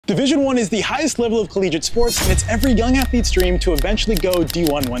Division I is the highest level of collegiate sports, and it's every young athlete's dream to eventually go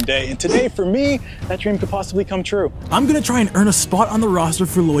D1 one day. And today, for me, that dream could possibly come true. I'm gonna try and earn a spot on the roster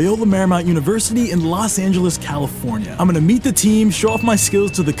for Loyola Marymount University in Los Angeles, California. I'm gonna meet the team, show off my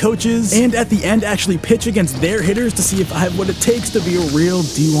skills to the coaches, and at the end actually pitch against their hitters to see if I have what it takes to be a real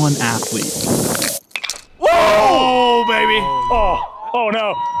D1 athlete. Whoa, baby! Oh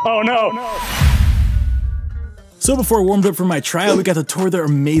no! Oh no! So before I warmed up for my tryout, we got to tour their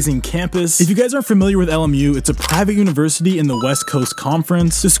amazing campus. If you guys aren't familiar with LMU, it's a private university in the West Coast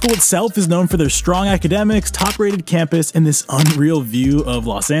Conference. The school itself is known for their strong academics, top-rated campus, and this unreal view of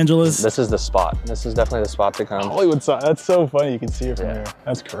Los Angeles. This is the spot. This is definitely the spot to come. Hollywood side, that's so funny. You can see it from here.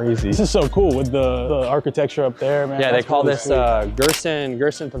 That's crazy. This is so cool with the architecture up there, man. Yeah, that's they call really this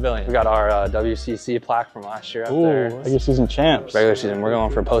Gerson Pavilion. We got our WCC plaque from last year up there. Regular season champs. Regular season. We're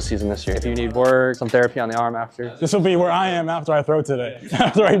going for postseason this year. If you need work, some therapy on the arm after. This will be where I am after I throw today.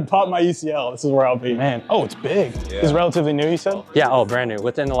 After I pop my UCL, this is where I'll be. Man, oh, it's big. Yeah. This is relatively new, you said? Yeah, oh, brand new.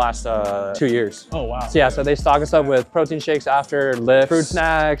 Within the last 2 years. Oh, wow. So yeah, so they stock us up with protein shakes after lift, fruit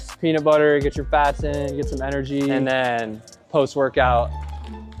snacks, peanut butter, get your fats in, get some energy, and then post-workout,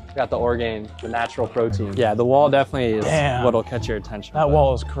 got the Orgain, the natural protein. Yeah, the wall definitely is what'll catch your attention. That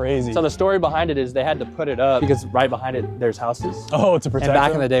wall is crazy. So the story behind it is they had to put it up because right behind it, there's houses. Oh, to protect And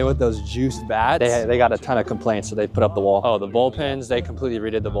back them? in the day with those juiced bats, they got a ton of complaints, so they put up the wall. Oh, the bullpens, they completely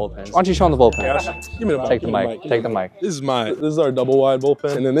redid the bullpens. Why don't you show them the bullpen? Yeah, give me the mic. Take the mic, take the mic. This is our double wide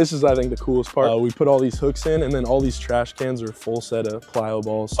bullpen. And then this is, I think, the coolest part. We put all these hooks in, and then all these trash cans are a full set of plyo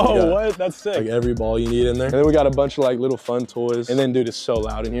balls. So oh, what? That's sick. Like every ball you need in there. And then we got a bunch of like little fun toys. And then, dude, it's so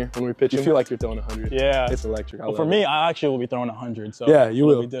loud in here when we pitch. You feel like you're throwing 100. Yeah. It's electric. Well, for me, I actually will be throwing 100. So yeah, you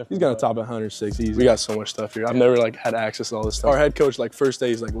will. He's gonna top 106 easy. We got so much stuff here. I've never like had access to all this stuff. Our head coach, like first day,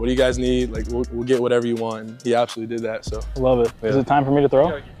 he's like, "What do you guys need? Like, we'll get whatever you want." And he absolutely did that. So love it. Yeah. Is it time for me to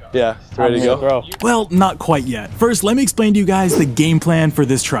throw? Yeah, it's ready to go. Throw. Well, not quite yet. First, let me explain to you guys the game plan for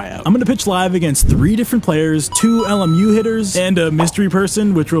this tryout. I'm gonna pitch live against 3 different players, 2 LMU hitters, and a mystery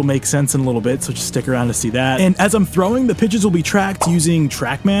person, which will make sense in a little bit, so just stick around to see that. And as I'm throwing, the pitches will be tracked using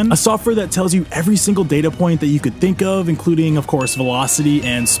TrackMan, a software that tells you every single data point that you could think of, including, of course, velocity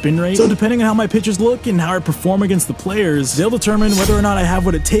and spin rate. So depending on how my pitches look and how I perform against the players, they'll determine whether or not I have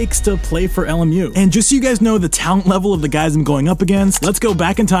what it takes to play for LMU. And just so you guys know the talent level of the guys I'm going up against, let's go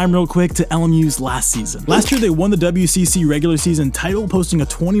back in time real quick to LMU's last season. Last year, they won the WCC regular season title, posting a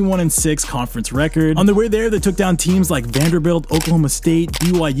 21-6 conference record. On their way there, they took down teams like Vanderbilt, Oklahoma State,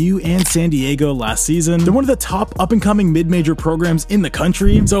 BYU, and San Diego last season. They're one of the top up-and-coming mid-major programs in the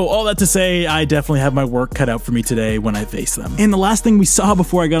country. So all that to say, I definitely have my work cut out for me today when I face them. And the last thing we saw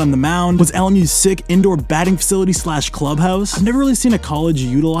before I got on the mound was LMU's sick indoor batting facility / clubhouse. I've never really seen a college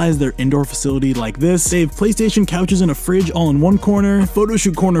utilize their indoor facility like this. They have PlayStation couches and a fridge all in one corner, a photo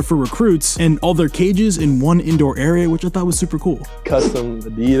shoot corner for recruits, and all their cages in one indoor area, which I thought was super cool. Custom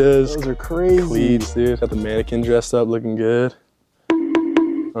Adidas. Those are crazy. Cleats, dude. Got the mannequin dressed up, looking good.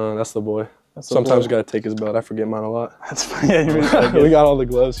 That's the boy. Sometimes you gotta take his belt. I forget mine a lot. That's funny. Yeah, we got all the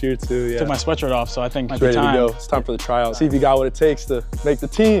gloves here too. Yeah. Took my sweatshirt off, so I think it's ready to go. It's time for the tryout. See if you got what it takes to make the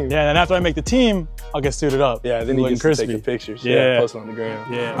team. Yeah, and after I make the team, I'll get suited up. Yeah, then you can take the pictures. Yeah, post it on the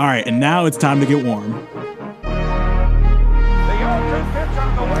gram. Yeah. All right, and now it's time to get warm.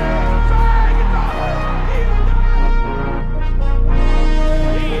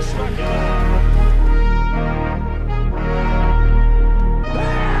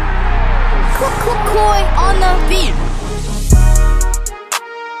 On the beat.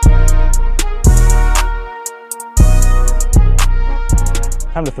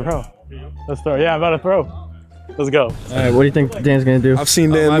 Time to throw. Let's throw. Yeah, I'm about to throw. Let's go. All right, what do you think Dan's gonna do? I've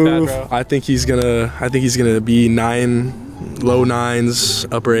seen Dan move. I think he's gonna be 9, low 9s,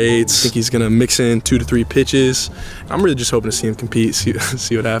 upper 8s. I think he's gonna mix in 2 to 3 pitches. I'm really just hoping to see him compete, see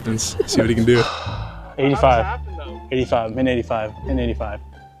what happens, see what he can do. 85. 85. Min 85. Min 85.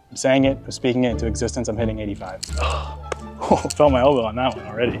 I'm saying it, I'm speaking it into existence, I'm hitting 85. Oh, felt my elbow on that one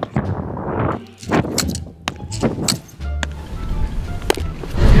already.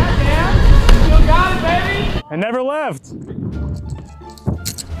 Yeah, Dan, you still got it, baby. I never left.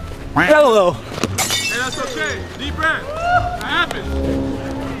 Hello. Hey, that's okay. Deep breath. That happened.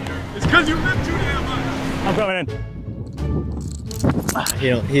 It's because you lift too damn much. I'm coming in.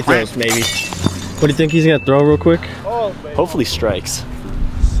 He throws, maybe. What do you think he's gonna throw real quick? Hopefully strikes.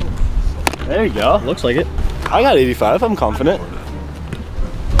 There you go. Looks like it. I got 85. I'm confident.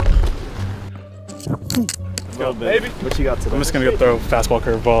 Let's go, baby. What you got today? I'm just gonna go throw fastball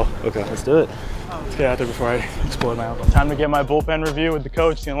curveball. Okay, let's do it. Let's get out there before I explode my elbow. Time to get my bullpen review with the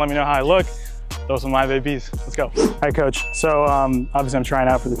coach. He's gonna let me know how I look. Those are my babies. Let's go. All right, coach. So obviously I'm trying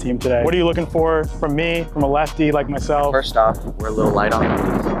out for the team today. What are you looking for from me, from a lefty like myself? First off, we're a little light on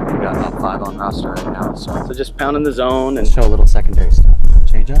these. We've got about 5 on roster right now. So just pound in the zone and show a little secondary stuff.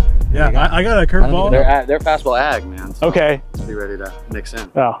 Change up? Yeah, I got a curveball. They're fastball ag, man. So okay. Just be ready to mix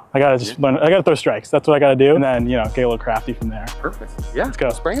in. Oh, I gotta just learn. I gotta throw strikes. That's what I gotta do. And then, you know, get a little crafty from there. Perfect. Yeah. Let's go.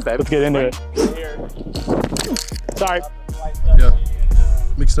 Let's bring it, baby. Let's get into it. Sorry. Yeah.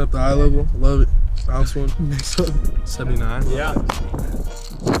 Mixed up the eye level. Love it. Bounce one. 79. Yeah.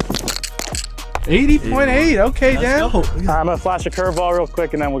 80.8. Okay, Dan. I'm gonna flash a curveball real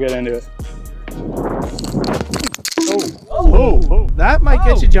quick and then we'll get into it. Oh, that might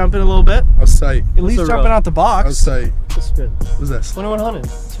get you jumping a little bit. I was tight. At least jumping out the box. I was tight. Spin. What's that? 2100.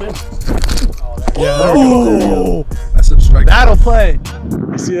 Spin. Yeah. Oh, that's a strike. That'll play.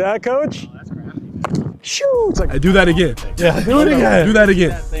 You see that, coach? Shoo! It's like, I do that again. Yeah, do it again. Do that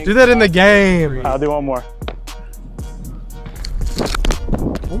again. Do that in the game. I'll do one more.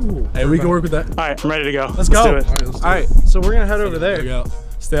 Hey, we can work with that. All right, I'm ready to go. Let's go. do it. All right, so we're gonna head over there.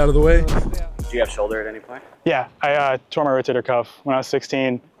 Stay out of the way. Do you have shoulder at any point? Yeah, I tore my rotator cuff when I was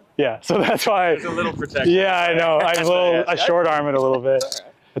 16. Yeah, so that's why. It's a little protected. Yeah, I know. I short arm it a little bit.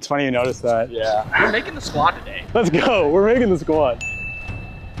 It's funny you noticed that. Yeah. We're making the squad today. Let's go. We're making the squad.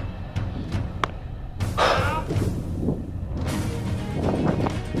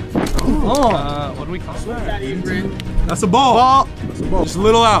 What do we call that? That's a ball. That's a ball. Just a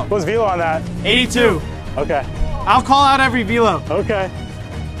little out. What's velo on that? 82. Okay. I'll call out every velo. Okay.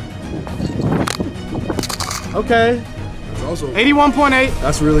 Okay. That's also 81.8.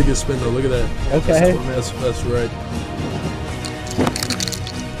 That's a really good spin though. Look at that. Okay. That's right.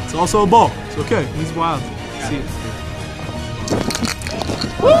 It's also a ball. It's okay. He's wild. See it.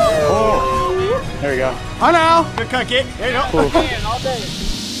 Oh. There we go. I know. Good cut, kid. There you go. Cool. All day.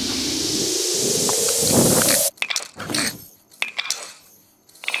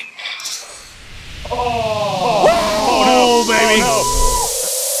 Oh, baby. Oh,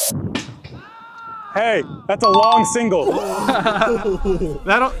 no. Hey, that's a long single.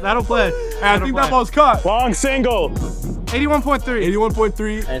 That'll play. I think that ball's caught. Long single. 81.3.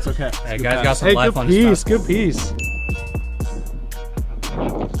 81.3. Hey, it's okay. Hey, guys got some life on good his piece. Good piece.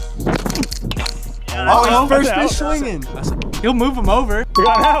 Oh, first pitch swinging. He'll move him over. We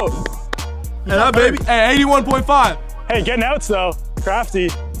got an out. Hey, that baby. Hey, 81.5. Hey, getting outs though. Crafty.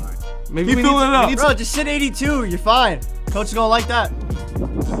 Maybe Keep filling it up. Bro, just sit 82. You're fine. Coach is gonna like that.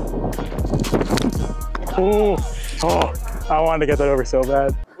 Ooh. Oh, I wanted to get that over so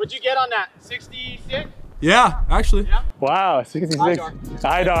bad. What'd you get on that? 66? Yeah, actually. Yeah. Wow, 66.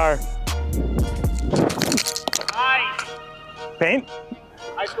 IDAR. Nice. Paint?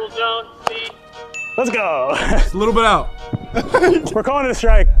 High school zone, C. Let's go. It's a little bit out. We're calling it a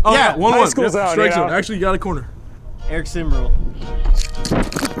strike. Oh, Yeah, 1-1. high school Yep, zone, strike you know? zone. Actually, you got a corner. Eric Sim rule.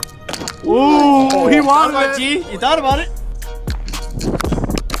 Ooh, he wanted it. G, you thought about it.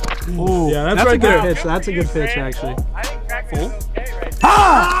 Ooh, Yeah, that's a right good there. pitch. That's a good pitch, actually. I think Cracker's okay right now.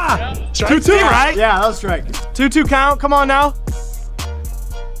 Ah! Strike 2-2, right? Yeah, that was strike. 2-2 count. Come on now.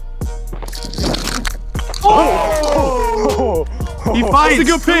 Oh. He fights. That's a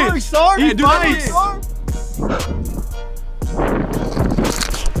good pitch. Sorry, He fights.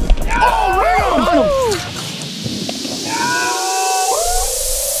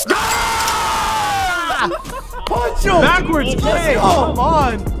 Punch him. Backwards play. Come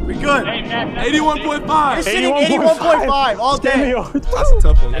on. We good. 81.5. Sitting 81.5 all day. That's a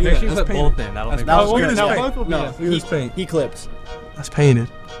tough one. And Yeah, make sure you that's put painted. both in. That'll make That was Look at good. this No, paint. Look no, Look at this paint. he clips. That's painted.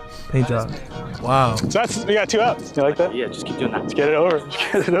 Paint job. Wow. So that's, you got 2 outs. You like that? Yeah, just keep doing that. Let's get it over. Let's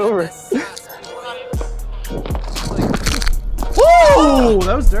get it over. Woo!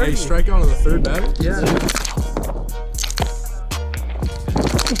 That was dirty. Hey, strike out on the third batter? Yeah.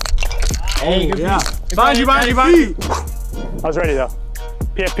 Hey, good Yeah. piece. Behind you, behind you, behind you. I was ready though.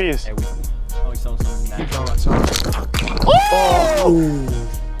 PFPs. Oh, he's selling something now. Oh!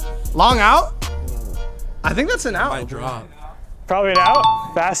 Long out? I think that's an out. Might drop. Probably an out.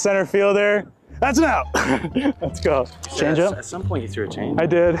 Fast center fielder. That's an out. Let's go. Change up. At some point you threw a change. I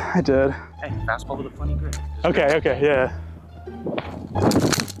did. Hey, fastball with a funny grip. Okay, yeah.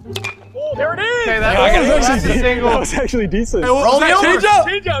 Oh, there it is. Okay, That was actually decent. Hey, what was that? Change up?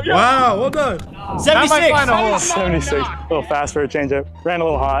 Change up, yeah. Wow, well done. 76. 76. A little fast for a changeup. Ran a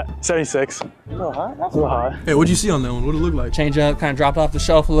little hot. 76. A little hot? A little hot. Hey, what'd you see on that one? What'd it look like? Change up, kind of dropped off the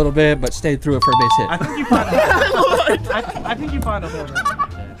shelf a little bit, but stayed through it for a base hit. I think you find I think you find a hole.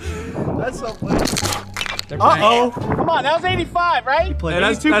 That's so funny. Uh-oh. Come on, that was 85, right? Hey,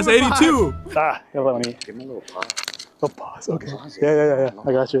 that's 82. Ah, gotta let one eat. Give me a little pop. Oh, pause. Okay. Yeah.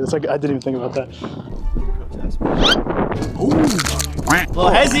 I got you. It's like I didn't even think about that.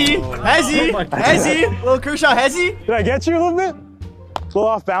 Little Hezzy. Little Kershaw Hezzy. Did I get you a little bit? A little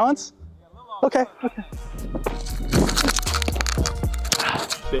off balance? Okay.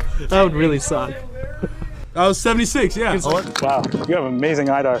 That would really suck. That was 76, yeah. Wow, you have amazing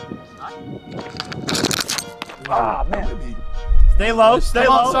eye dart. Ah, man. Stay low,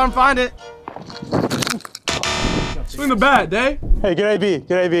 Storm, find it. Swing the bat, Day. Hey, good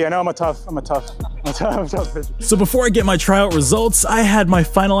AB. I know I'm a tough pitcher. So before I get my tryout results, I had my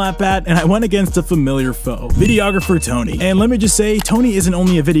final at-bat and I went against a familiar foe, videographer Tony. And let me just say, Tony isn't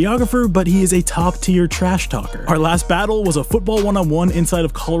only a videographer, but he is a top-tier trash talker. Our last battle was a football one-on-one inside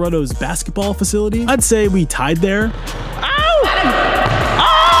of Colorado's basketball facility. I'd say we tied there.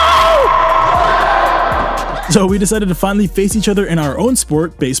 So we decided to finally face each other in our own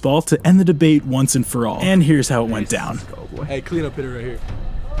sport, baseball, to end the debate once and for all. And here's how it went down. Hey, cleanup hitter right here.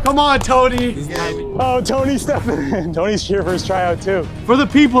 Come on, Tony. Oh, Tony's stepping in. Tony's here for his tryout too. For the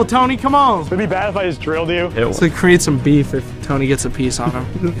people, Tony, come on. Would it be bad if I just drilled you? Let's like create some beef if Tony gets a piece on him.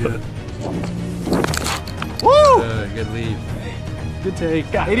 Woo! Good lead. Good take.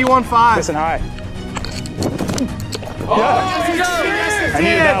 81.5. Listen high. Yeah. I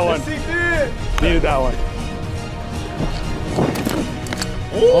needed that one. Needed that one.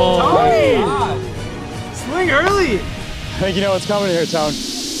 Oh, Tony! Swing early. I think you know what's coming here, Tone.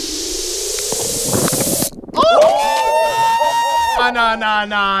 Nah.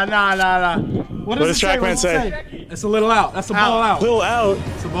 What does Trackman say? That's a little out. That's a ball out. Little out.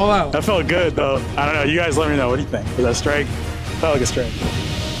 It's a ball out. That felt good though. I don't know. You guys let me know. What do you think? Was that a strike? Felt like a strike.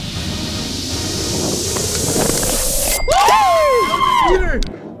 Peter.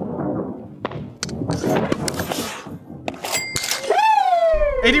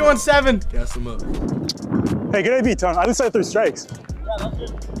 81.7. Gas him up. Hey, good AB, Tone. I just said 3 strikes.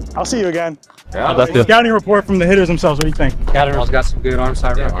 I'll see you again. How'd that feel? Scouting report from the hitters themselves. What do you think? Scouting's got some good arm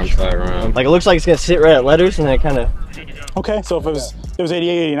side round. Like it looks like it's gonna sit right at letters and then kind of. Okay, so if it was 88,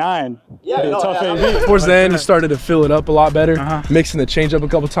 89, it'd be a tough AB. Towards the end, he started to fill it up a lot better. Mixing the changeup a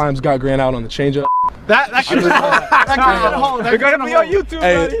couple times, got Grant out on the changeup. That could have been They're gonna be on YouTube,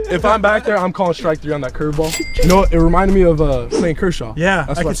 buddy. Hey, if I'm back there, I'm calling strike 3 on that curveball. You know, it reminded me of playing Kershaw. Yeah,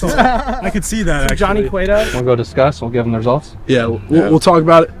 that's I what could see that. I could see that actually. Johnny Cueto. We'll go discuss. We'll give them the results. Yeah, we'll talk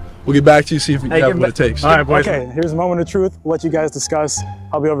about it. We'll get back to you, see if we have what it takes. All right, boys. Okay, here's a moment of truth. We'll let you guys discuss.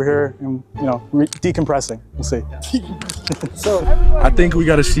 I'll be over here and, decompressing. We'll see. So, I think we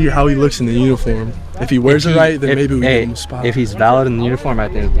got to see how he looks in the uniform. If he wears it right, then maybe we give him a spot. If he's valid in the uniform, I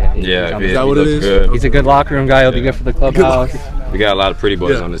think. Yeah, is that what it is? Good. He's a good locker room guy. He'll be good for the clubhouse. We got a lot of pretty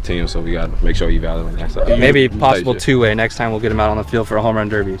boys on this team, so we got to make sure he's valid on that side. Maybe possible 2-way. Next time we'll get him out on the field for a home run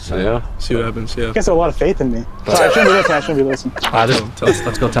derby. So yeah, see what happens. Yeah. You guys have a lot of faith in me. Sorry, I shouldn't be listening.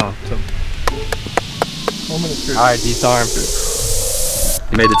 Let's go tell him. All right, DSARM.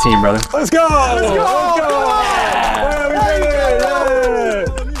 You made the team, brother. Let's go! Yeah, we made it!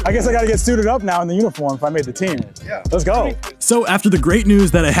 Yeah. I guess I got to get suited up now in the uniform if I made the team. Yeah. Let's go. So after the great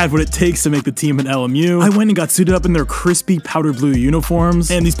news that I had what it takes to make the team at LMU, I went and got suited up in their crispy powder blue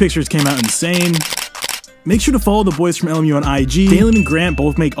uniforms, and these pictures came out insane. Make sure to follow the boys from LMU on IG. Dalen and Grant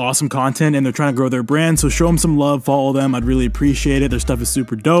both make awesome content and they're trying to grow their brand, so show them some love, follow them. I'd really appreciate it. Their stuff is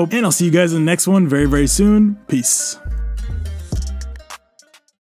super dope. And I'll see you guys in the next one very, very soon. Peace.